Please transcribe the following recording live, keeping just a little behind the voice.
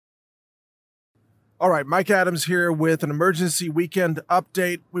All right, Mike Adams here with an emergency weekend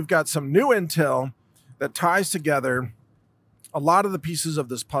update. We've got some new intel that ties together a lot of the pieces of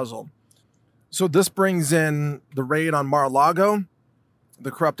this puzzle. So this brings in the raid on Mar-a-Lago,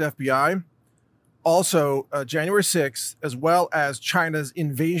 the corrupt FBI, also January 6th, as well as China's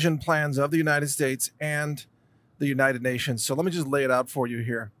invasion plans of the United States and the United Nations. So let me just lay it out for you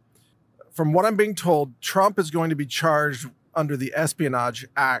here. From what I'm being told, Trump is going to be charged under the Espionage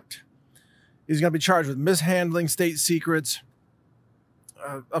Act. He's going to be charged with mishandling state secrets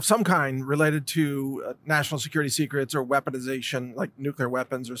of some kind related to national security secrets or weaponization, like nuclear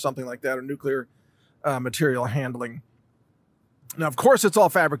weapons or something like that, or nuclear material handling. Now, of course, it's all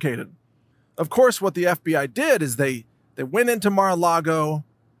fabricated. Of course, what the FBI did is they went into Mar-a-Lago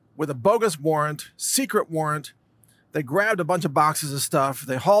with a bogus warrant, secret warrant. They grabbed a bunch of boxes of stuff.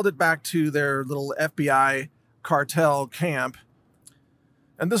 They hauled it back to their little FBI cartel camp.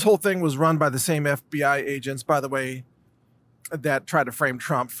 And this whole thing was run by the same FBI agents, by the way, that tried to frame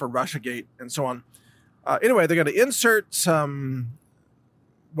Trump for Russiagate and so on. Anyway, they're going to insert some,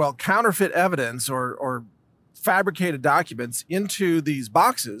 counterfeit evidence or fabricated documents into these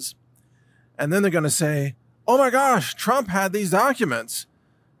boxes. And then they're going to say, oh my gosh, Trump had these documents.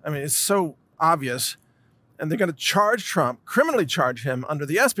 I mean, it's so obvious. And they're going to charge Trump, criminally charge him under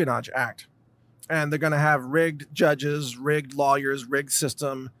the Espionage Act. And they're going to have rigged judges, rigged lawyers, rigged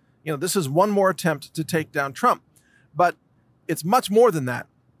system. You know, this is one more attempt to take down Trump. But it's much more than that.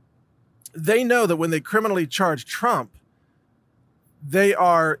 They know that when they criminally charge Trump, they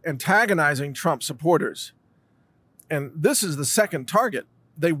are antagonizing Trump supporters. And this is the second target.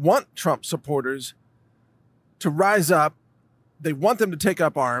 They want Trump supporters to rise up. They want them to take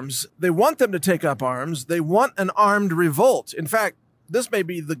up arms. They want an armed revolt. In fact, this may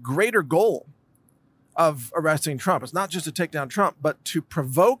be the greater goal of arresting Trump. It's not just to take down Trump, but to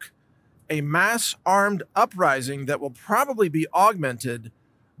provoke a mass armed uprising that will probably be augmented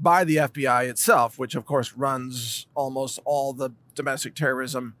by the FBI itself, which of course runs almost all the domestic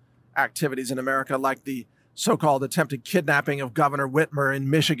terrorism activities in America, like the so-called attempted kidnapping of Governor Whitmer in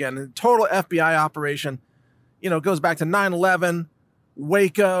Michigan. A total FBI operation, goes back to 9/11,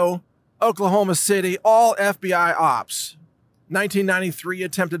 Waco, Oklahoma City, all FBI ops. 1993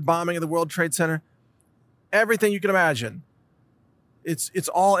 attempted bombing of the World Trade Center. Everything you can imagine. It's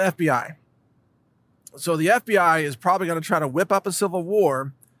all FBI. So the FBI is probably going to try to whip up a civil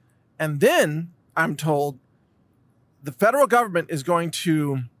war. And then, I'm told, the federal government is going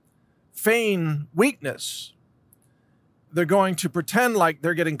to feign weakness. They're going to pretend like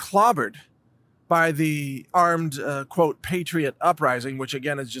they're getting clobbered by the armed, quote, patriot uprising, which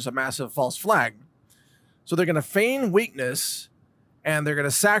again is just a massive false flag. So they're going to feign weakness, and they're going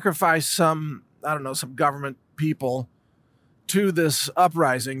to sacrifice some government people to this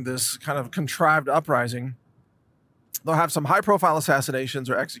uprising, this kind of contrived uprising. They'll have some high-profile assassinations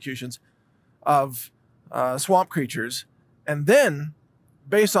or executions of swamp creatures. And then,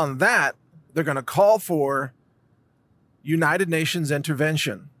 based on that, they're going to call for United Nations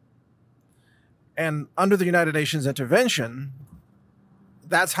intervention. And under the United Nations intervention,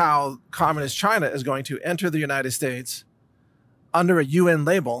 that's how Communist China is going to enter the United States under a UN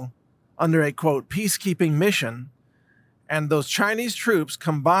label, under a, quote, peacekeeping mission. And those Chinese troops,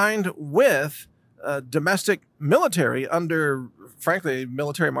 combined with domestic military under, frankly,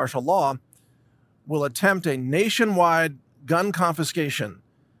 military martial law, will attempt a nationwide gun confiscation,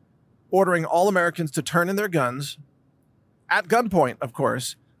 ordering all Americans to turn in their guns, at gunpoint, of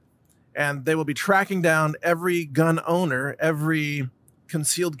course, and they will be tracking down every gun owner, every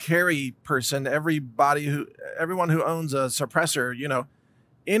concealed carry person, everyone who owns a suppressor,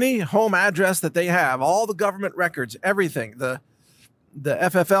 any home address that they have, all the government records, everything, the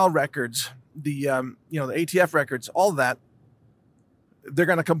FFL records, the ATF records, all of that. They're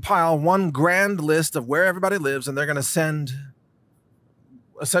going to compile one grand list of where everybody lives, and they're going to send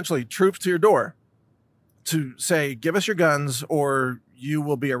essentially troops to your door to say, give us your guns or you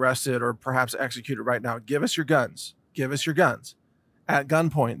will be arrested or perhaps executed right now. Give us your guns. Give us your guns. At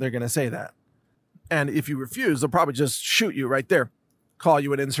gunpoint, they're going to say that. And if you refuse, they'll probably just shoot you right there, call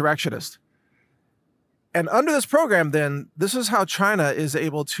you an insurrectionist. And under this program, then, this is how China is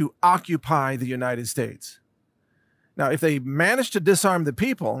able to occupy the United States. Now, if they manage to disarm the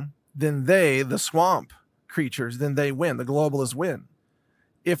people, then they, the swamp creatures, then they win. The globalists win.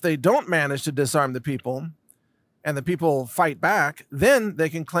 If they don't manage to disarm the people and the people fight back, then they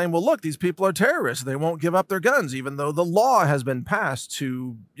can claim, well, look, these people are terrorists. They won't give up their guns, even though the law has been passed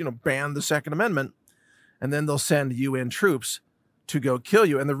to, ban the Second Amendment. And then they'll send UN troops to go kill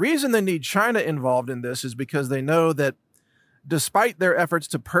you. And the reason they need China involved in this is because they know that despite their efforts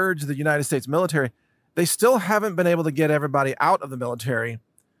to purge the United States military, they still haven't been able to get everybody out of the military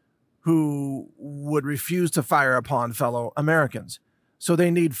who would refuse to fire upon fellow Americans. So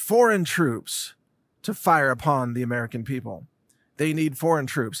they need foreign troops to fire upon the American people. They need foreign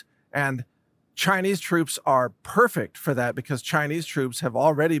troops. And Chinese troops are perfect for that because Chinese troops have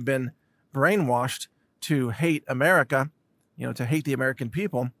already been brainwashed to hate America, to hate the American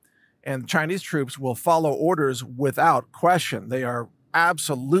people. And Chinese troops will follow orders without question. They are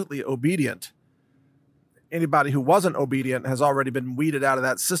absolutely obedient. Anybody who wasn't obedient has already been weeded out of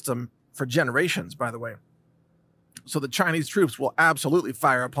that system for generations, by the way. So the Chinese troops will absolutely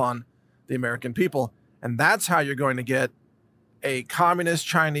fire upon the American people. And that's how you're going to get a communist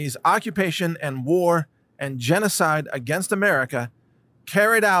Chinese occupation and war and genocide against America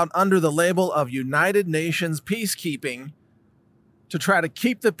carried out under the label of United Nations peacekeeping to try to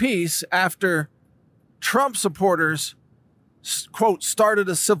keep the peace after Trump supporters, quote, started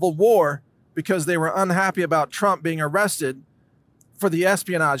a civil war because they were unhappy about Trump being arrested for the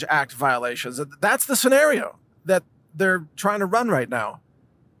Espionage Act violations. That's the scenario that they're trying to run right now.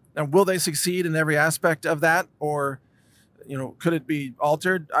 And will they succeed in every aspect of that? Or, could it be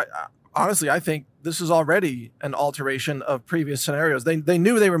altered? Honestly, I think this is already an alteration of previous scenarios. They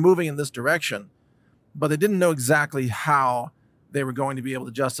knew they were moving in this direction, but they didn't know exactly how they were going to be able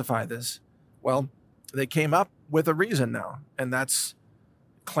to justify this. Well, they came up with a reason now, and that's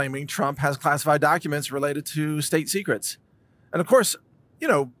claiming Trump has classified documents related to state secrets. And of course,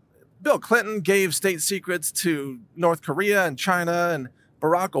 Bill Clinton gave state secrets to North Korea and China, and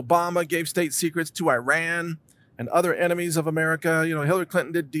Barack Obama gave state secrets to Iran and other enemies of America. Hillary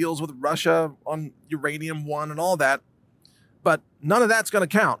Clinton did deals with Russia on Uranium One and all that. But none of that's going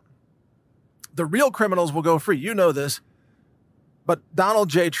to count. The real criminals will go free. You know this. But Donald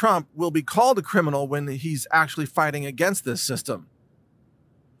J. Trump will be called a criminal when he's actually fighting against this system.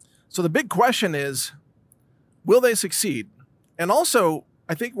 So the big question is, will they succeed? And also,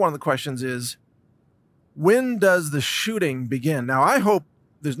 I think one of the questions is, when does the shooting begin? Now, I hope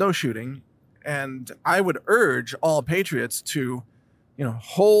there's no shooting, and I would urge all patriots to,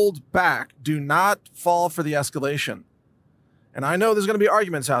 hold back. Do not fall for the escalation. And I know there's going to be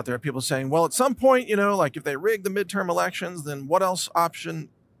arguments out there, people saying, well, at some point, like if they rig the midterm elections, then what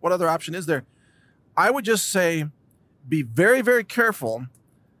other option is there? I would just say, be very, very careful,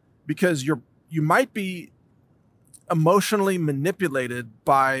 because you might be emotionally manipulated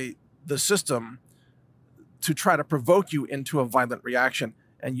by the system to try to provoke you into a violent reaction.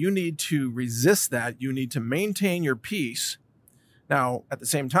 And you need to resist that. You need to maintain your peace. Now, at the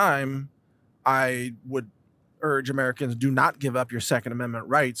same time, I would urge Americans, do not give up your Second Amendment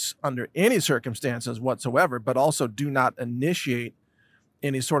rights under any circumstances whatsoever, but also do not initiate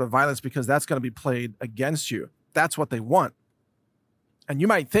any sort of violence, because that's going to be played against you. That's what they want. And you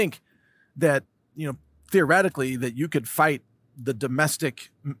might think that, theoretically, that you could fight the domestic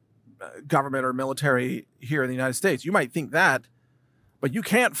government or military here in the United States. You might think that, but you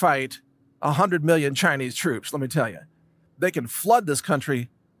can't fight 100 million Chinese troops, let me tell you. They can flood this country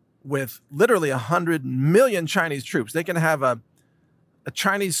with literally 100 million Chinese troops. They can have a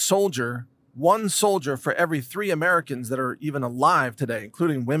Chinese soldier, one soldier for every 3 Americans that are even alive today,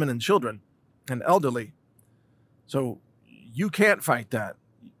 including women and children and elderly. So you can't fight that.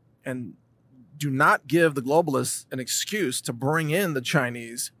 And do not give the globalists an excuse to bring in the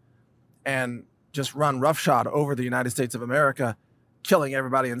Chinese and just run roughshod over the United States of America, killing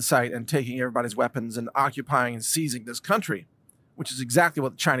everybody in sight and taking everybody's weapons and occupying and seizing this country, which is exactly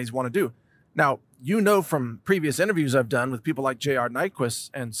what the Chinese want to do. Now, from previous interviews I've done with people like J.R. Nyquist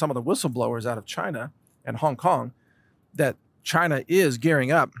and some of the whistleblowers out of China and Hong Kong, that China is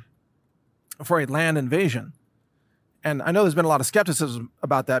gearing up for a land invasion. And I know there's been a lot of skepticism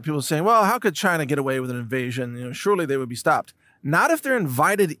about that. People saying, well, how could China get away with an invasion? Surely they would be stopped. Not if they're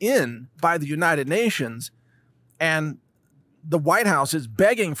invited in by the United Nations and the White House is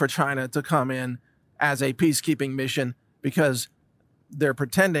begging for China to come in as a peacekeeping mission, because they're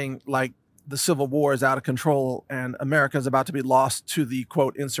pretending like the Civil War is out of control and America is about to be lost to the,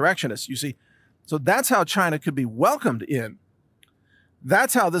 quote, insurrectionists, you see. So that's how China could be welcomed in.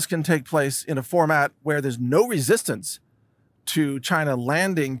 That's how this can take place in a format where there's no resistance to China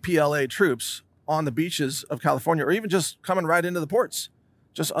landing PLA troops on the beaches of California, or even just coming right into the ports,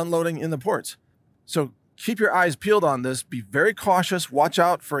 just unloading in the ports. So keep your eyes peeled on this. Be very cautious. Watch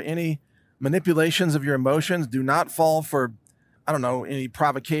out for any manipulations of your emotions. Do not fall for, any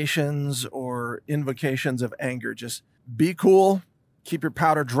provocations or invocations of anger. Just be cool. Keep your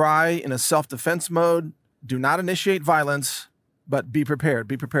powder dry in a self-defense mode. Do not initiate violence, but be prepared.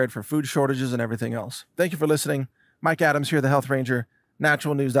 Be prepared for food shortages and everything else. Thank you for listening. Mike Adams here, the Health Ranger,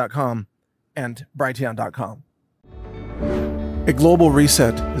 naturalnews.com. and Brighteon.com. A global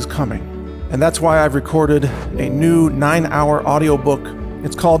reset is coming, and that's why I've recorded a new 9-hour audiobook.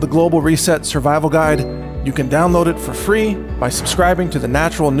 It's called The Global Reset Survival Guide. You can download it for free by subscribing to the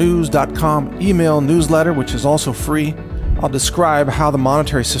naturalnews.com email newsletter, which is also free. I'll describe how the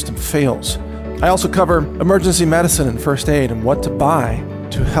monetary system fails. I also cover emergency medicine and first aid and what to buy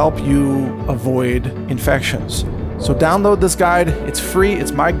to help you avoid infections. So download this guide. It's free.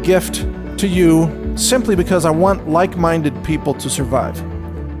 It's my gift to you simply because I want like-minded people to survive.